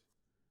to this.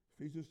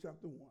 Ephesians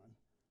chapter 1.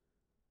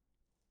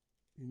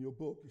 In your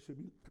book, it should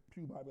be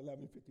Pew Bible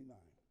 11:59.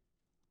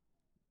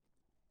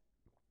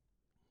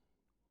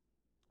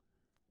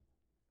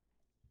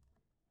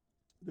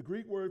 The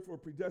Greek word for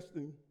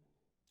predestined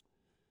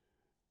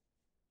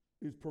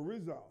is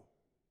perizo,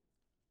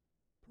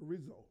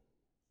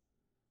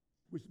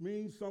 which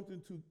means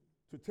something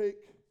to take,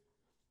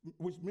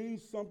 which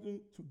means something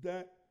to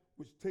that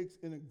which takes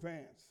in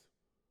advance,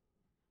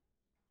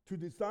 to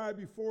decide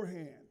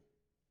beforehand,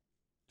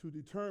 to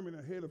determine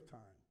ahead of time.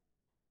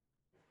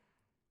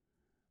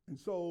 And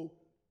so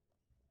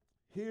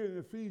here in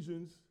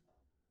Ephesians,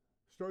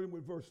 starting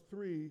with verse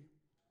 3,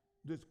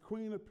 this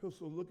Queen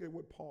Epistle, look at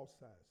what Paul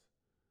says.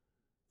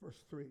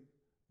 Verse 3,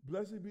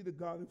 blessed be the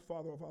God and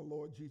Father of our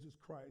Lord Jesus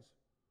Christ,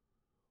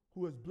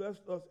 who has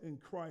blessed us in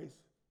Christ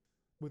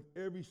with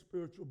every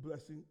spiritual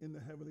blessing in the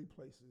heavenly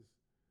places.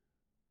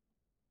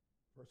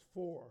 Verse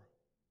 4,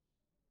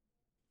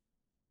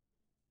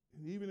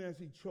 and even as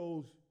he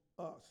chose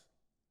us,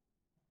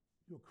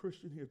 you're a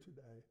Christian here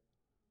today,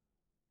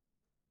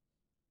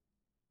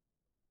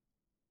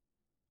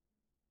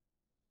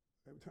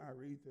 every time I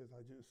read this,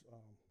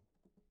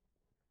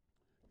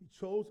 he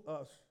chose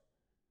us.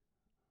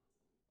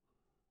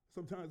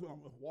 Sometimes when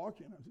I'm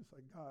walking, I'm just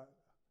like, God,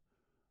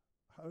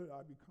 how did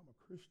I become a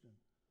Christian?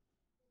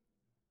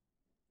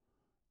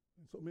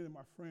 And so many of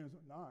my friends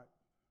are not,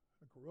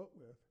 I grew up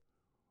with.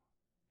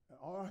 And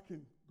all I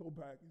can go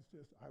back is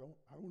just, I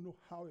don't know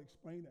how to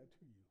explain that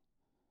to you.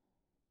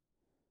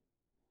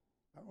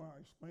 I don't know how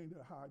to explain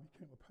that how I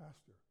became a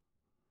pastor.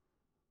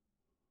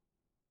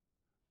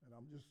 And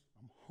I'm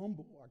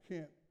humble. I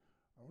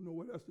don't know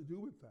what else to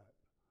do with that.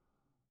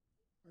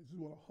 I just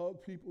want to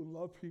hug people and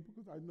love people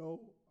because I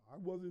know I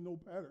wasn't no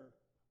better.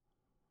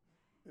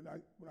 And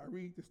when I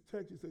read this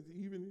text, it says,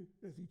 even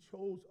as he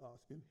chose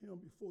us in him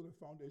before the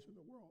foundation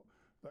of the world.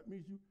 That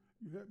means you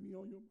had me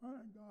on your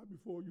mind, God,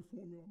 before you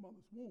formed me in my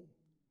mother's womb.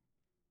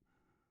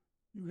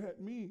 You had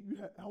me. You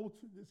had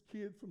Alton, this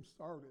kid from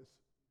Sardis.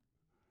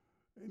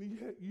 And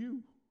he had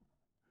you.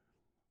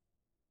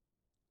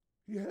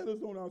 He had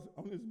us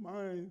on his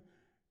mind,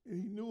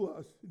 and he knew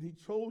us, and he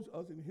chose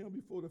us in him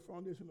before the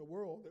foundation of the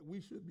world, that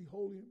we should be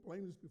holy and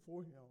blameless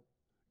before him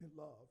in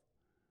love.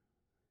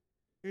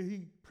 And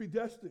he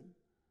predestined.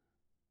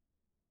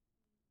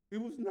 It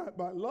was not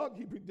by luck.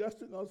 He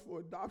predestined us for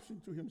adoption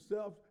to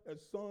himself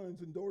as sons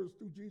and daughters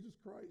through Jesus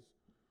Christ,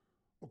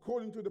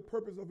 according to the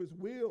purpose of his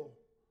will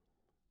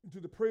and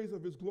to the praise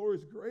of his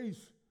glorious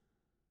grace,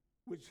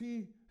 which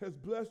he has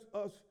blessed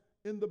us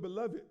in the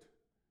beloved.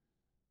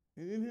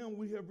 And in him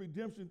we have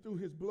redemption through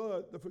his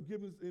blood, the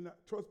forgiveness in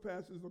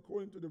trespasses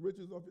according to the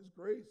riches of his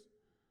grace,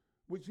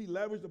 which he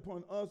lavished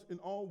upon us in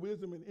all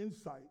wisdom and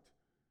insight,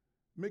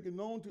 making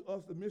known to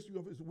us the mystery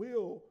of his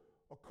will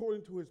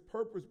according to his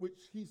purpose,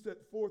 which he set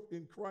forth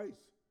in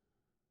Christ.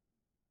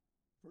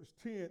 Verse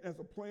 10, as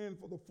a plan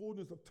for the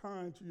fullness of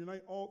time to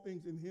unite all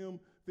things in him,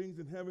 things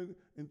in heaven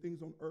and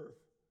things on earth.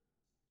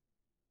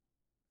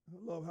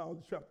 I love how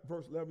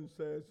verse 11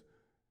 says,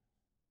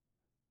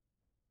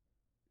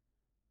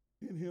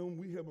 in him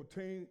we have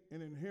obtained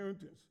an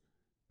inheritance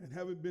and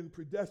having been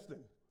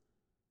predestined,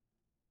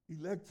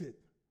 elected,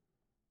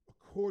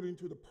 according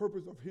to the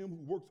purpose of him who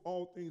works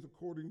all things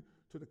according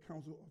to the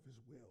counsel of his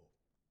will.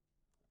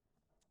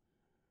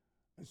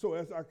 And so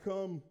as I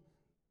come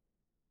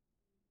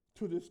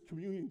to this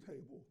communion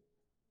table,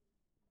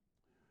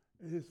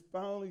 it has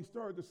finally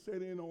started to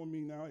set in on me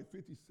now at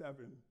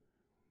 57.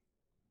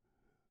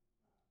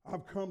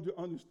 I've come to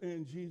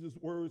understand Jesus'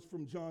 words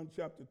from John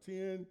chapter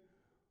 10,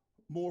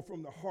 more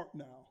from the heart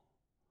now.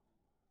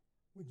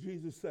 When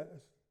Jesus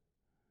says,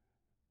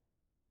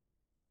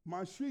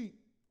 my sheep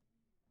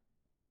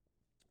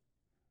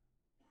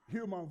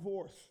hear my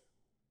voice,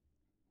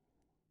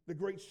 the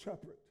great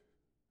shepherd.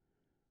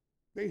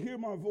 They hear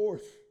my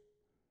voice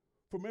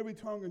from every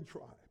tongue and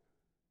tribe.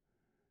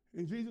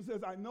 And Jesus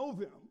says, I know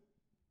them,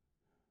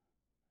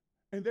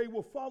 and they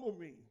will follow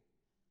me.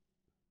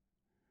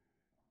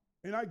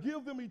 And I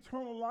give them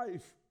eternal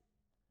life,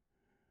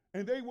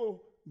 and they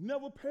will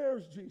never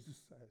perish, Jesus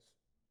says.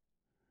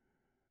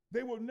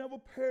 They will never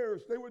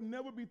perish. They will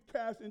never be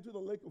cast into the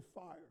lake of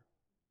fire.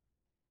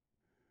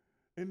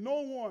 And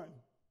no one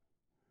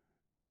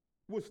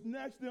will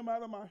snatch them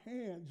out of my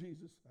hand,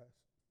 Jesus says.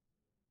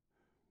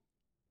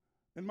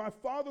 And my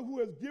Father who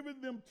has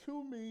given them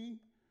to me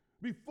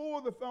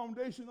before the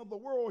foundation of the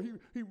world,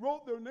 he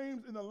wrote their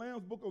names in the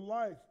Lamb's book of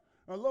life.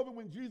 I love it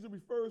when Jesus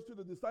refers to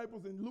the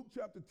disciples in Luke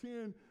chapter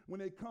 10, when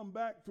they come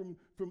back from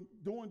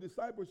doing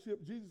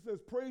discipleship. Jesus says,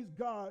 praise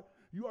God,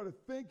 you ought to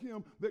thank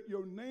him that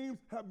your names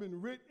have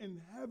been written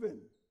in heaven.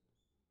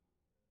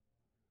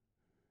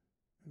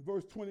 In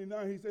verse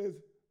 29, he says,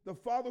 the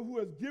Father who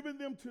has given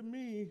them to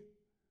me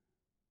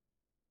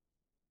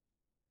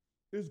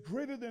is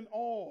greater than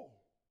all.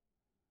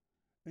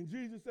 And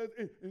Jesus says,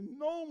 and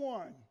no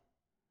one,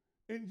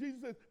 and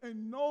Jesus says,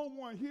 and no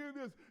one, hear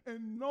this,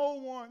 and no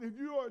one, if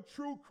you are a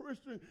true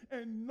Christian,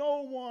 and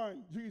no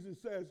one, Jesus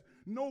says,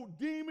 no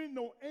demon,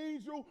 no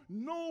angel,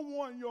 no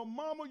one, your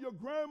mama, your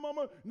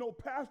grandmama, no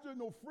pastor,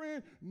 no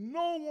friend,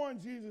 no one,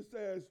 Jesus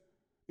says,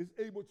 is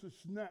able to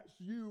snatch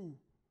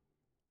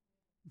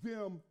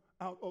them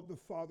out of the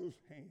Father's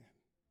hand.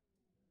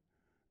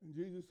 And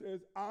Jesus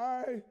says,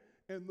 I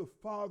and the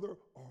Father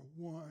are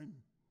one.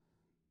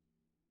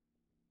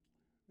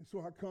 And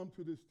so I come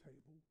to this table.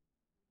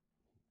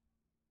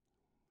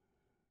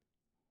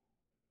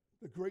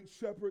 The great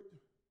shepherd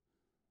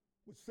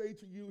would say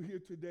to you here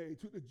today,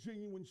 to the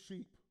genuine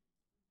sheep,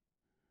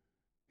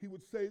 he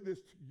would say this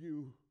to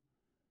you.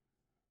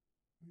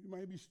 You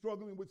might be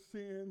struggling with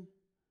sin,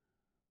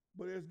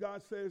 but as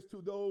God says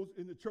to those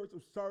in the church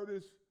of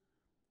Sardis,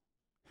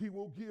 he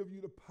will give you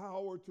the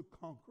power to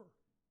conquer,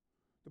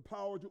 the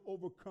power to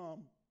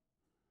overcome.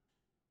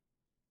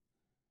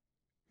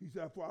 He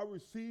said, for I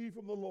received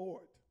from the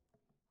Lord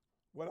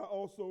what I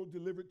also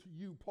delivered to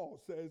you,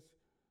 Paul says,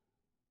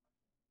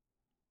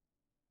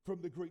 from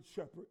the great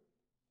shepherd.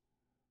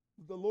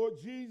 The Lord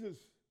Jesus,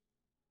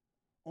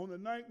 on the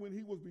night when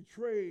he was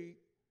betrayed,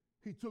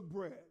 he took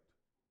bread.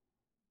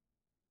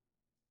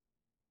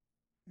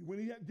 And when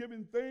he had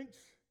given thanks,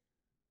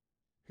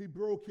 he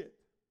broke it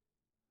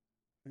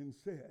and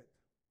said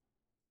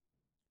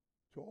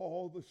to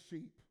all the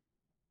sheep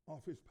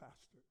of his pasture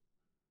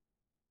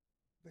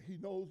that he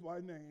knows by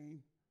name,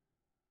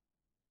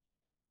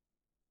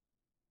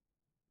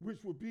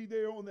 which will be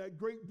there on that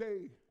great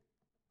day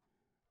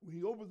when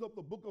he opens up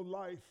the book of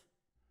life.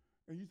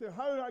 And you say,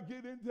 how did I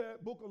get into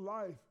that book of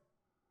life?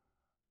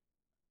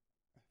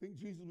 I think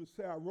Jesus would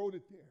say, I wrote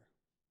it there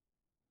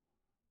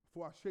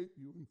before I shaped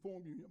you and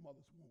formed you in your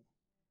mother's womb.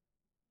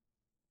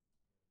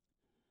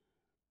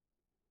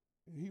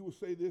 And he will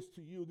say this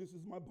to you, this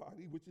is my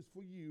body, which is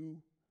for you.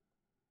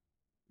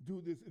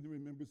 Do this in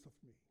remembrance of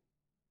me.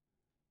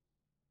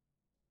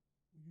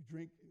 When you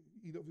drink and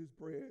eat of his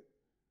bread,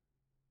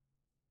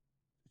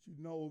 that you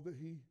know that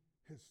he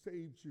has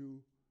saved you,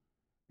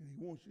 and he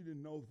wants you to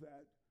know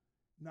that.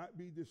 Not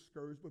be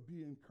discouraged, but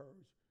be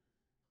encouraged.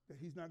 That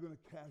he's not going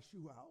to cast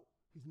you out.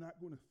 He's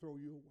not going to throw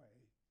you away.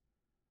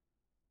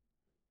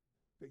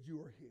 That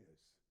you are his.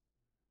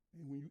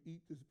 And when you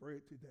eat this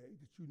bread today,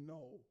 that you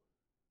know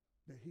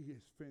that he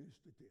has finished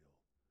the deal.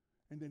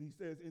 And then he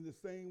says, in the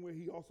same way,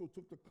 he also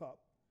took the cup,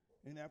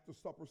 and after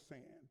supper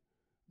saying,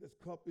 this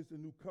cup is the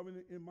new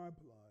covenant in my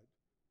blood.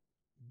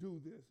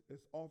 Do this as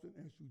often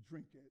as you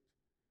drink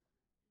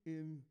it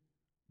in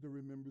the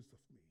remembrance of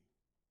me.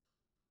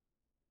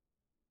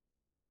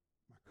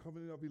 My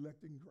covenant of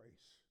electing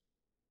grace,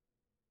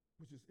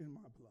 which is in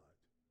my blood.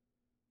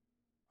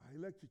 I I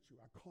elected you.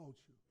 I called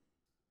you.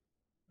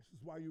 This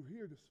is why you're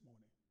here this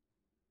morning.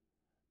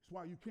 It's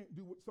why you can't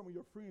do what some of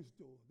your friends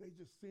do. They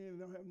just sin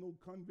and don't have no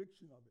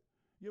conviction of it.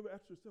 You ever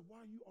ask yourself,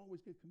 why do you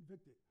always get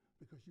convicted?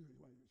 Because you're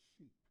one of the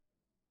sheep.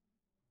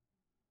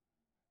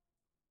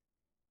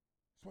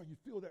 That's why you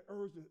feel that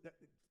urge,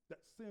 that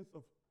sense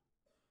of,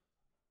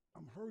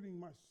 I'm hurting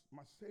my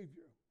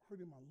Savior,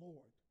 hurting my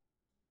Lord.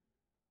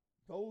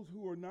 Those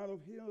who are not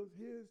of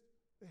his,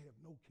 they have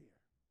no care.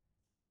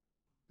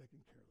 They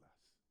can care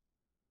less.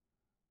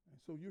 And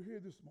so you're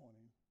here this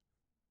morning.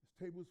 This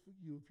table is for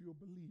you if you're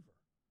a believer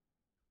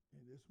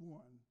in this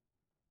one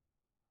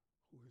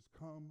who has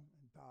come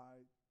and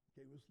died,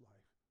 gave his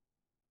life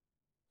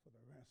for the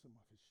ransom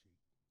of his sheep.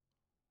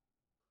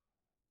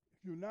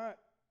 If you're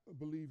not a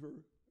believer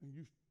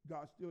and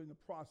God's still in the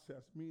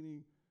process,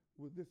 meaning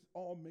will this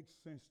all make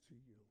sense to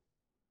you,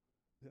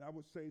 then I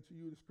would say to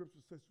you, the scripture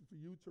says for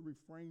you to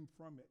refrain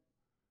from it,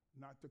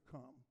 not to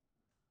come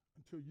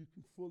until you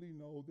can fully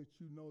know that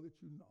you know that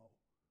you know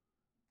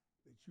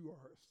that you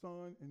are a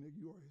son and that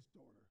you are his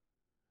daughter.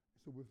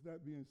 So with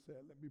that being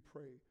said, let me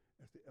pray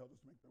as the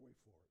elders make their way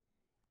forward.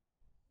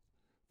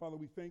 Father,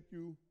 we thank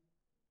you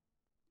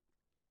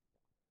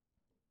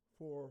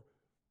for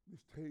this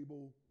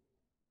table.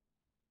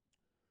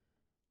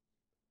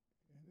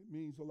 And it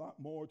means a lot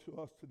more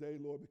to us today,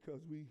 Lord,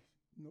 because we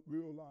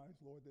realize,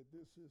 Lord, that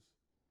this is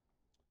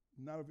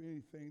not of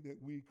anything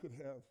that we could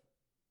have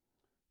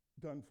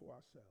done for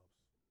ourselves.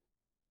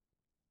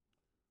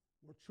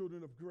 We're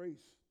children of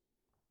grace,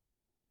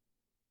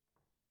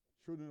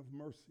 children of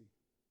mercy,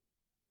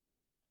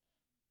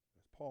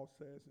 as Paul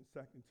says in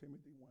 2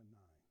 Timothy 1:9.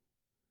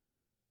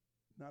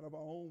 Not of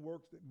our own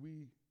works that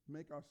we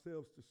make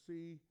ourselves to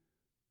see,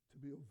 to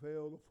be a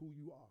veil of who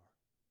you are.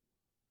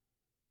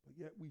 But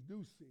yet we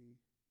do see,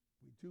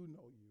 we do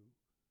know you,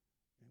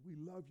 and we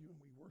love you and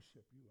we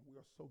worship you, and we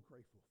are so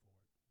grateful for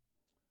it.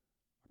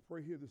 I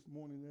pray here this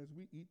morning as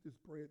we eat this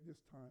bread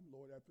this time,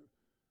 Lord, after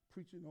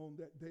preaching on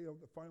that day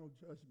of the final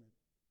judgment,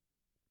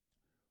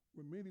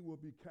 where many will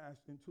be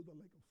cast into the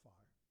lake of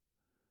fire.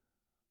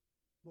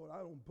 Lord, I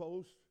don't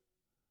boast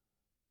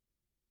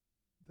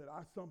that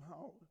I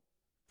somehow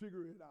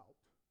figure it out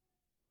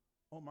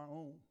on my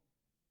own.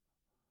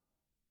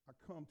 I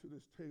come to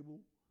this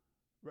table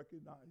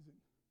recognizing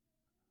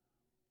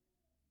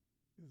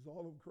it is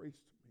all of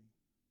grace to me.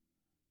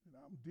 And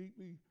I'm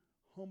deeply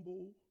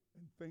humble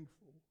and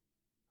thankful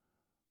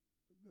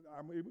that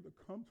I'm able to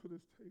come to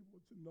this table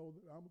to know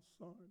that I'm a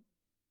son,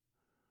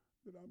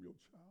 that I'm your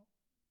child,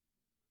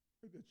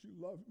 and that you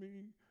love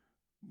me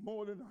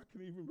more than I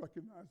can even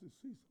recognize and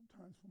see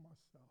sometimes for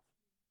myself.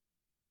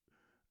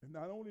 And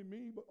not only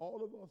me, but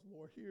all of us,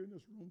 Lord, here in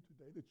this room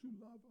today, that you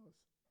love us.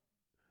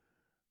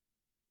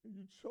 And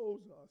you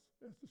chose us,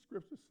 as the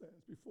scripture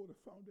says, before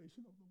the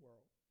foundation of the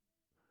world.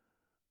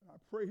 And I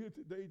pray here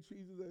today,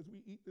 Jesus, as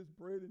we eat this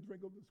bread and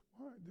drink of this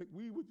wine, that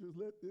we would just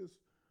let this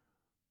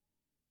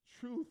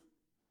truth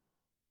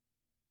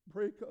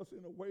break us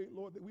in a way,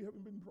 Lord, that we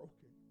haven't been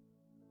broken.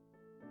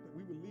 That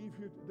we would leave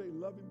here today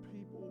loving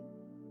people,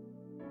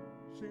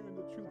 sharing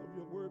the truth of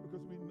your word,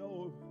 because we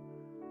know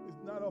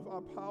it's not of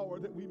our power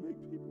that we make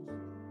people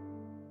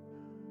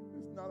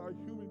see. It's not our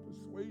human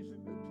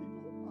persuasion that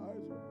people's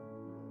eyes are open.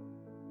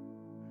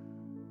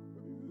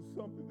 But it is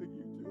something that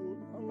you do,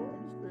 and I don't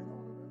understand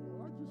all of that,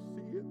 Lord. I just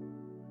see it. It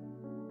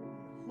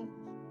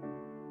humbles me.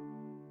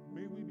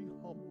 May we be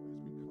humble as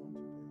we come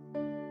today.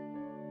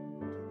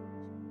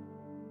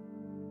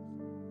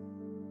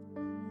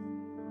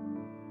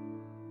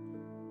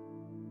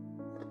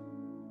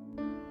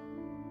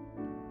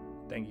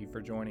 Thank you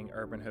for joining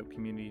Urban Hope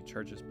Community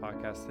Church's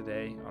podcast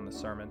today on the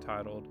sermon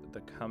titled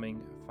The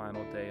Coming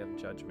Final Day of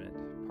Judgment,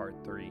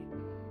 Part 3,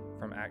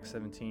 from Acts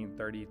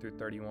 17:30 through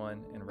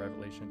 31 and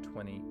Revelation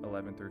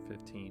 20:11 through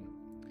 15.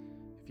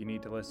 If you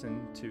need to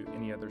listen to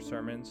any other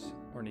sermons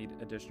or need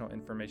additional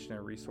information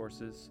and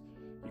resources,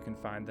 you can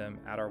find them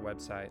at our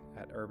website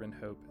at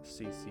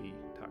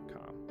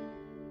urbanhopecc.com.